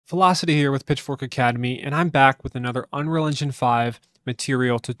Vylocity here with Pitchfork Academy, and I'm back with another Unreal Engine 5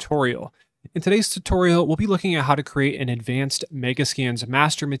 material tutorial. In today's tutorial, we'll be looking at how to create an advanced Megascans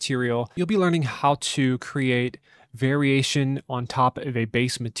master material. You'll be learning how to create variation on top of a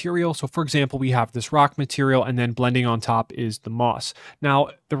base material. So for example, we have this rock material and then blending on top is the moss. Now,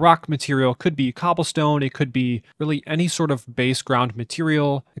 the rock material could be cobblestone, it could be really any sort of base ground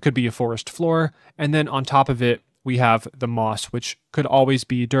material, it could be a forest floor, and then on top of it, we have the moss, which could always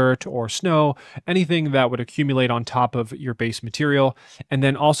be dirt or snow, anything that would accumulate on top of your base material. And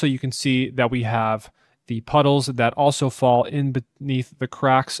then also you can see that we have the puddles that also fall in beneath the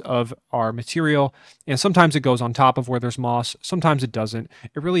cracks of our material. And sometimes it goes on top of where there's moss, sometimes it doesn't.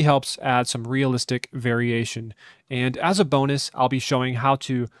 It really helps add some realistic variation. And as a bonus, I'll be showing how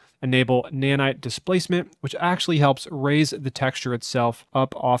to enable nanite displacement, which actually helps raise the texture itself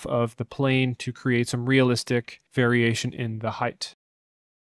up off of the plane to create some realistic variation in the height.